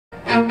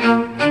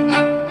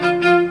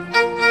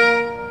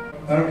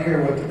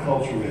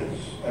culture is.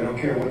 I don't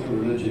care what the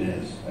religion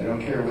is. I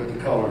don't care what the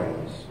color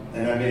is.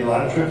 And I made a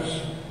lot of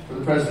trips for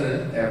the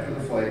president after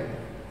the flight.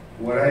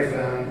 What I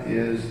found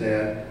is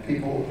that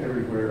people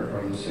everywhere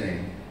are the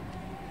same.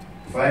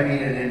 If I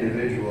meet an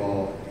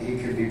individual, he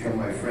could become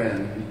my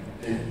friend,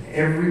 and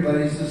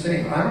everybody's the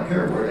same. I don't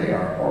care where they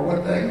are or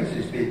what language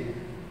they speak.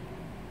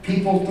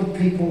 People to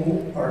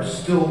people are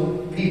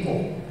still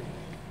people,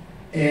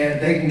 and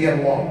they can get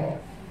along.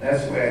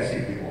 That's the way I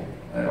see people.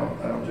 I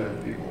don't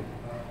judge people.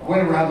 I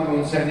went around the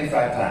moon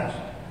 75 times.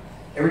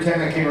 Every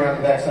time I came around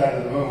the backside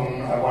of the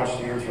moon, I watched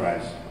the Earth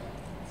rise.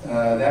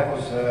 That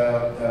was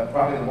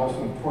probably the most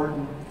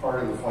important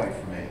part of the flight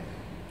for me.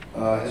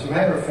 As a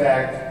matter of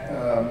fact,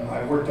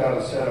 I worked out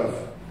a set of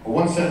a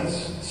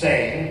one-sentence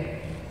saying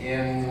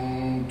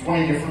in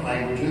 20 different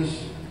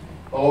languages,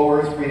 hello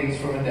Earth, greetings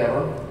from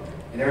Endeavor.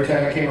 And every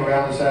time I came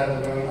around the side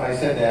of the moon, I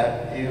said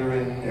that, either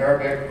in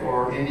Arabic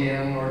or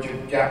Indian or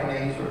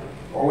Japanese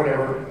or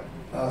whatever.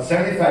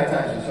 75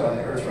 times I saw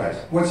the Earth rise.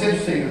 What's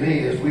interesting to me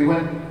is we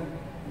went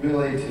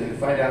really to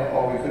find out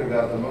all we could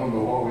about the moon, but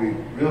what we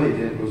really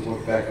did was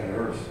look back at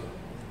Earth.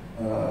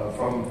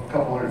 From a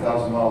couple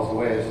 100,000 miles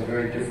away, it's a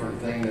very different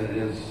thing than it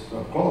is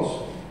up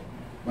close.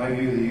 My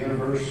view of the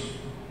universe,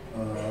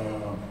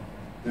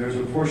 there's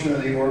a portion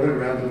of the orbit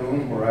around the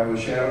moon where I was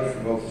shadowed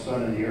from both the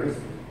sun and the Earth.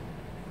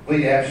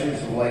 Complete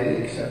absence of light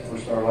except for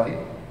starlight.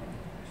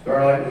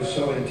 Starlight was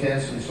so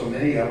intense and so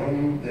many of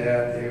them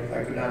that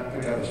I could not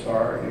pick out a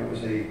star.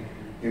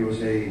 It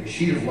was a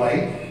sheet of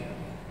light.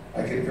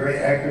 I could very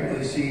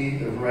accurately see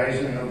the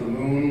horizon of the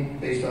moon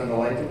based on the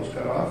light that was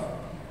cut off.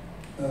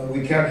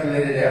 We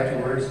calculated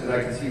afterwards that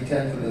I could see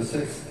 10 to the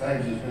 6th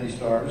times as many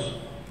stars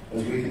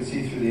as we can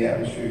see through the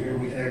atmosphere here.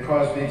 And it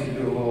caused me to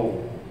do a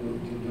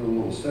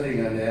little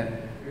studying on that.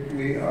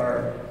 We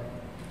are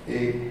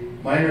a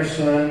minor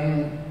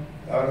sun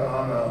out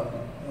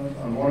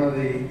on one of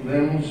the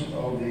limbs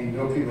of the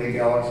Milky Way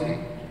galaxy,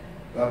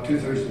 about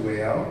 2/3 of the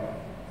way out.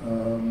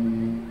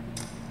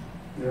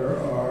 There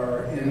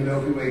are, in the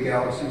Milky Way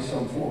galaxy,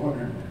 some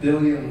 400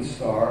 billion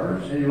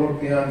stars. And you look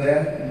beyond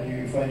that and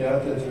you find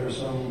out that there are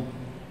some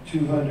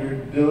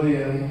 200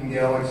 billion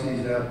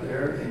galaxies out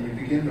there, and you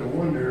begin to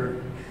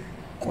wonder,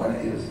 what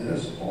is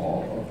this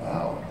all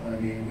about? I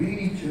mean,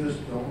 we just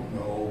don't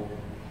know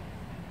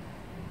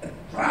a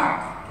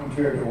drop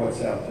compared to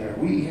what's out there.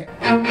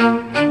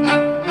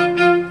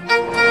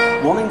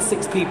 One in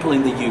 6 people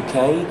in the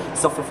UK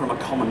suffer from a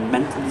common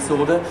mental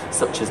disorder,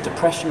 such as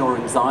depression or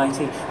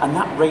anxiety, and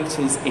that rate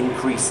is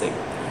increasing.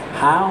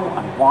 How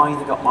and why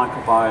the gut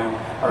microbiome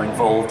are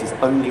involved is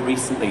only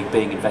recently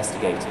being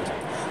investigated.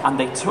 And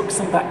they took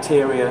some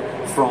bacteria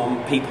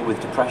from people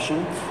with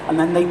depression, and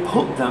then they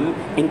put them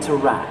into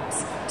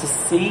rats to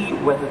see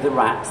whether the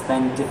rats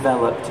then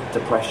developed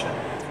depression.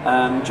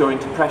 During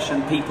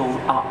depression, people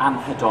are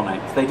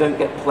anhedonic. They don't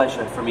get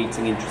pleasure from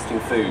eating interesting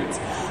foods.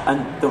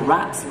 And the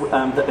rats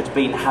that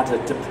had a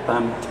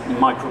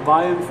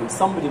microbiome from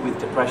somebody with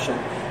depression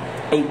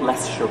ate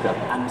less sugar.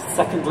 And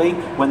secondly,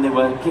 when they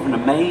were given a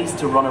maze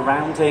to run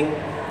around in,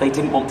 they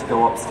didn't want to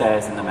go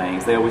upstairs in the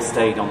maze. They always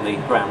stayed on the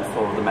ground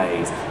floor of the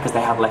maze because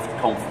they had less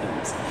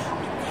confidence.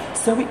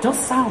 So it does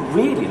sound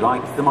really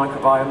like the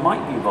microbiome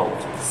might be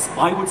involved.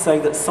 I would say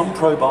that some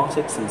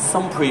probiotics and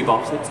some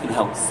prebiotics can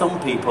help some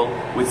people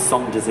with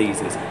some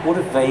diseases. What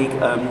a vague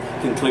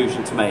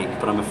conclusion to make,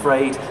 but I'm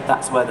afraid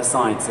that's where the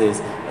science is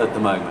at the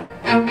moment.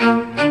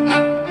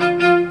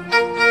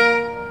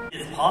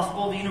 It's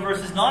possible the universe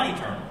is not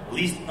eternal, at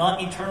least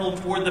not eternal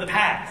toward the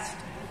past.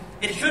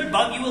 It should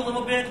bug you a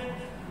little bit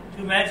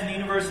to imagine the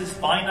universe is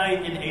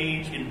finite in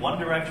age in one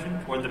direction,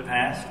 toward the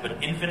past,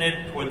 but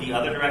infinite toward the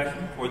other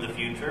direction, toward the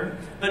future.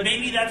 But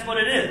maybe that's what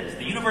it is.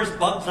 The universe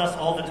bugs us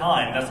all the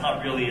time. That's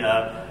not really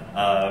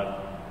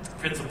a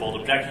principled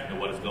objection to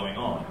what is going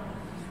on.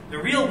 The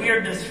real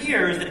weirdness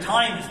here is that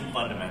time isn't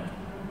fundamental.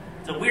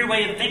 It's a weird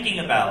way of thinking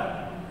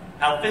about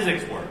how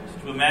physics works,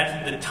 to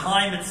imagine that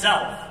time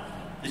itself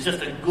is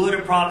just a good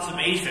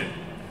approximation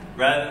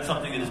rather than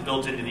something that is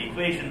built into the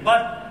equation,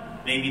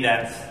 but maybe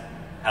that's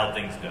how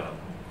things go.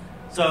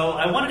 So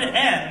I wanted to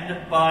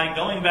end by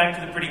going back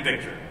to the pretty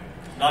picture,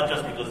 not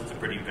just because it's a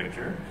pretty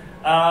picture,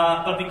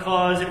 but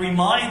because it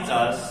reminds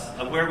us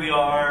of where we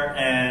are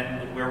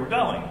and where we're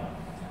going.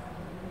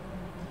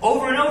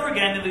 Over and over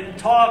again in the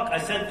talk, I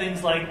said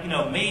things like,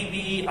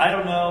 maybe, I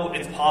don't know,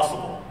 it's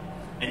possible.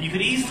 And you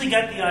could easily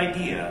get the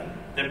idea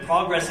that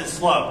progress is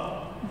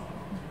slow.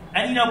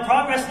 And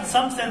progress in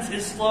some sense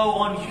is slow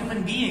on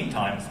human being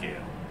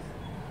timescale.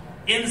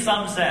 In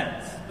some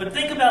sense. But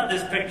think about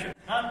this picture.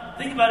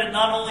 Think about it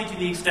not only to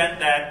the extent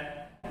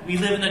that we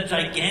live in a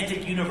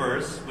gigantic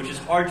universe, which is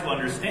hard to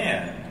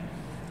understand,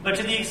 but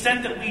to the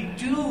extent that we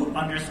do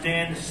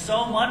understand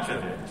so much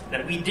of it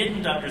that we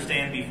didn't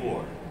understand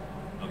before.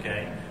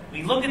 Okay?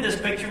 We look at this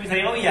picture, we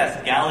say, oh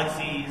yes,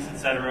 galaxies,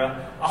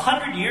 etc.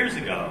 100 years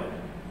ago,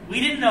 we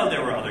didn't know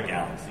there were other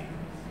galaxies.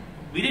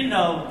 We didn't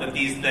know that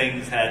these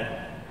things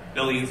had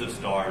billions of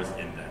stars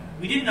in them.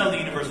 We didn't know the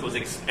universe was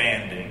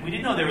expanding. We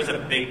didn't know there was a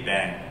Big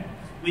Bang.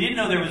 We didn't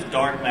know there was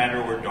dark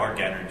matter or dark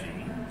energy.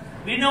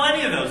 We didn't know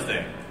any of those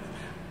things.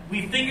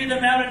 We figured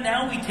them out, and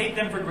now we take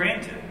them for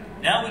granted.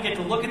 Now we get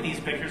to look at these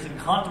pictures and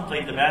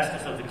contemplate the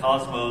vastness of the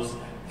cosmos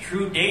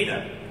through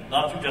data,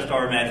 not through just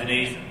our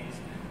imaginations.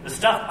 The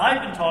stuff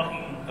I've been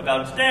talking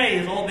about today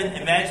has all been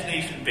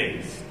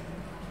imagination-based.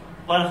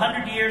 But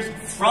 100 years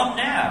from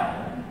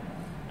now,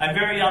 I'm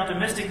very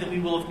optimistic that we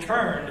will have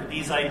turned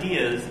these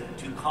ideas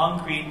to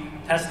concrete,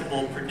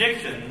 testable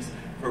predictions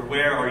for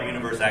where our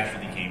universe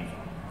actually came from.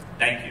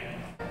 Thank you.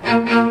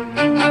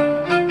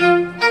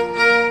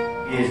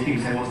 Years,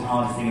 people say, what's the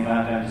hardest thing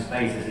about going to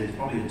space? It's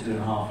probably the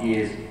 2.5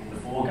 years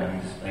before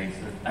going to space,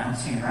 of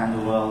bouncing around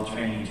the world,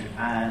 training in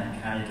Japan and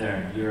Canada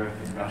and Europe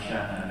and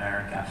Russia and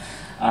America.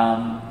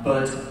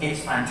 But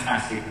it's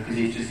fantastic because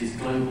it's just this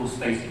global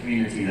space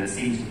community that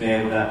seems to be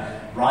able to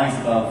rise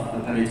above the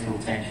political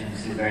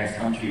tensions in various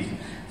countries.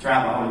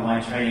 Throughout the whole of my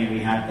training, we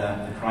had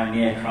the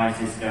Crimea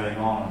crisis going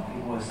on.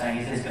 People were saying,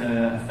 is this going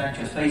to affect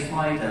your space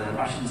flight? Are the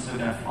Russians still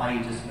going to fly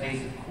you to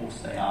space? Of course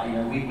they are. You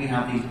know, we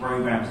have these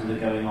programs that are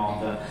going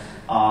on that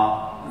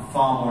are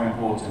far more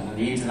important, and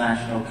the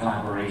international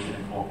collaboration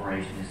and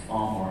cooperation is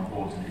far more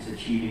important. It's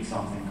achieving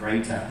something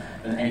greater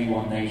than any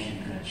one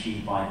nation can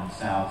achieve by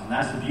themselves. And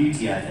that's the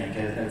beauty, I think,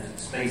 of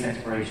space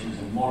exploration as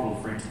a model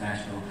for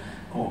international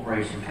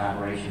cooperation,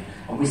 collaboration.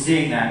 And we're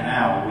seeing that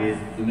now with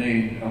the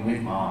Moon and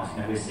with Mars.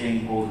 You know, we're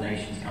seeing all the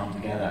nations come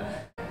together.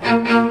 I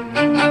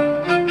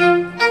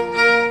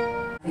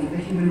think the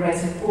human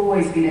race has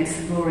always been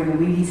exploring, and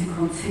we need to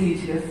continue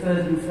to go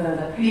further and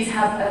further. We need to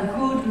have a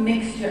good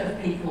mixture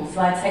of people.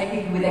 So I take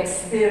people with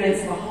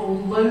experience of a whole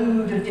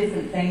load of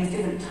different things,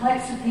 different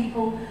types of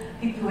people,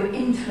 people who are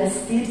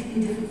interested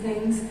in different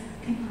things,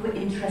 people who are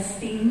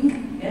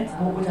interesting. Yeah?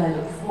 What would I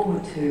look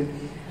forward to?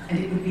 And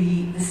it would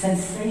be the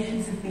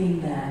sensations of being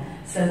there.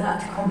 So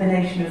that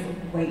combination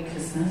of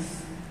weightlessness,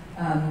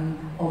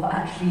 of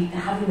actually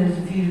having those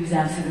views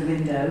out of the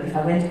window. If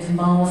I went to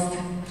Mars to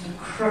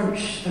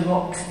crunch the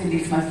rocks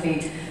beneath my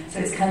feet. So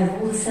it's kind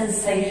of all the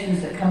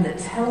sensations that come that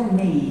tell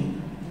me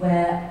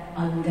where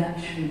I would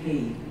actually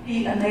be.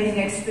 The amazing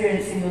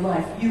experience in your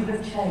life, you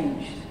have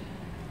changed.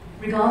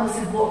 Regardless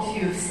of what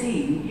you have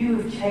seen, you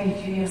have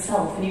changed in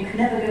yourself, and you can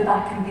never go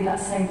back and be that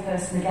same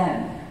person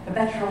again. For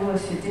better or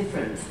worse, you're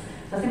different.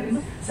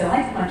 So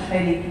I did my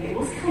training, it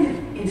was kind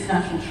of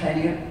international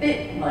training, a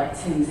bit like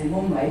Tim's in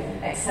one way,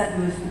 except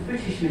there was the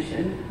British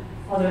mission,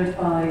 followed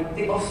by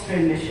the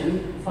Austrian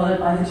mission, followed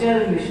by the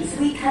German mission. So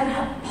we kind of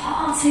had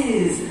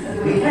parties at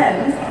the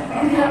weekend,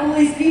 and we had all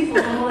these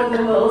people from all over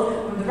the world,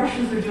 and the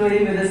Russians were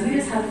joining with us, and we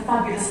just had a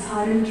fabulous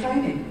time in the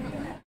training.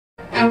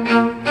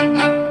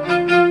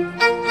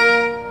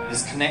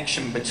 This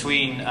connection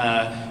between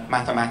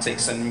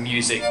mathematics and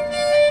music.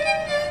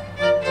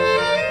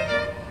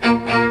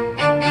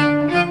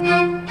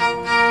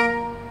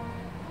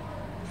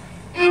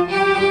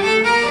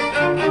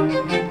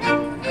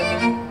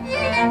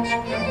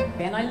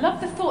 And I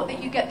love the thought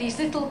that you get these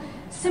little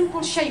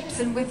simple shapes,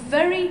 and with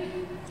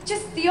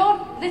just the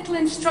odd little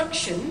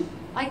instruction,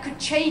 I could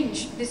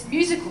change this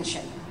musical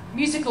shape,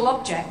 musical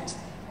object,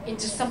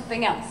 into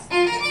something else.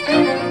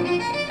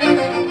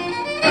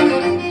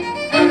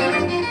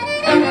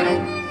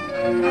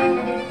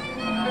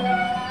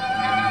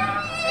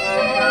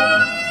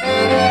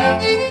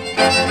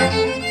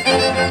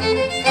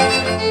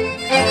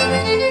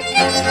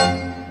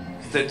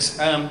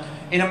 That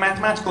in a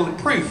mathematical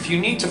proof, you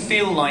need to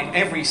feel like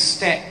every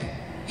step,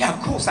 yeah,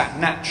 of course that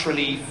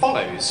naturally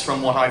follows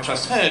from what I've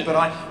just heard, but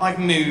I've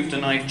moved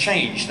and I've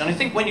changed. And I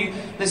think when you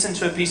listen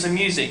to a piece of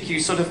music, you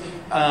sort of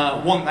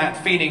want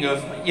that feeling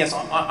of, yes,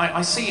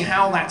 I see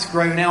how that's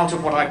grown out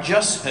of what I've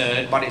just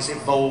heard, but it's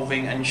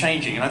evolving and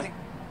changing. And I think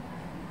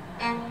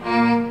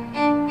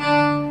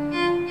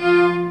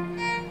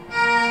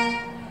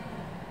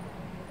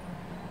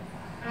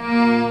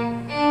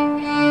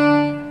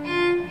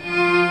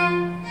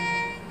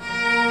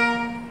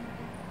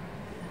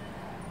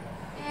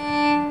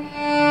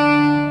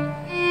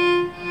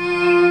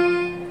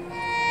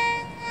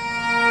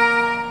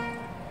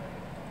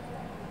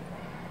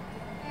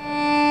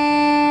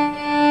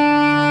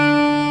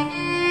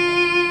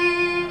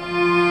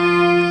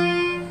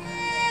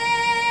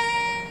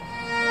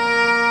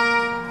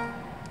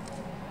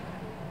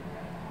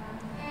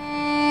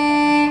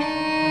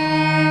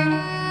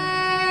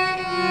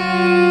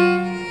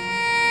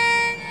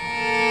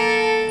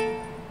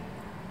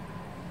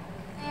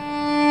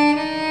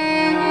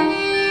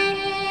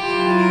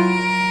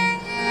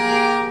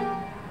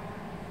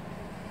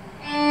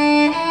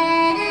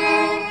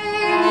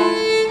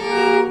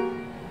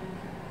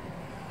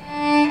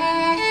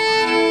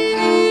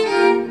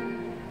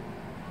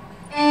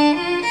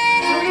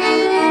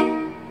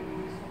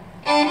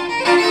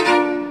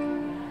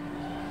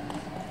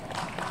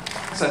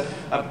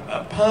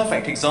a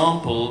perfect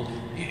example.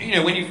 You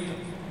know, when you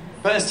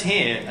first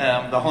hear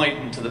the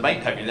Haydn to the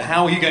Beethoven,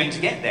 how are you going to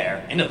get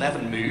there in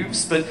 11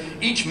 moves? But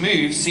each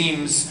move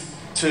seems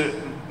to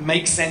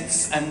make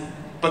sense,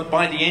 but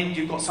by the end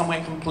you've got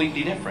somewhere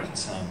completely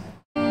different.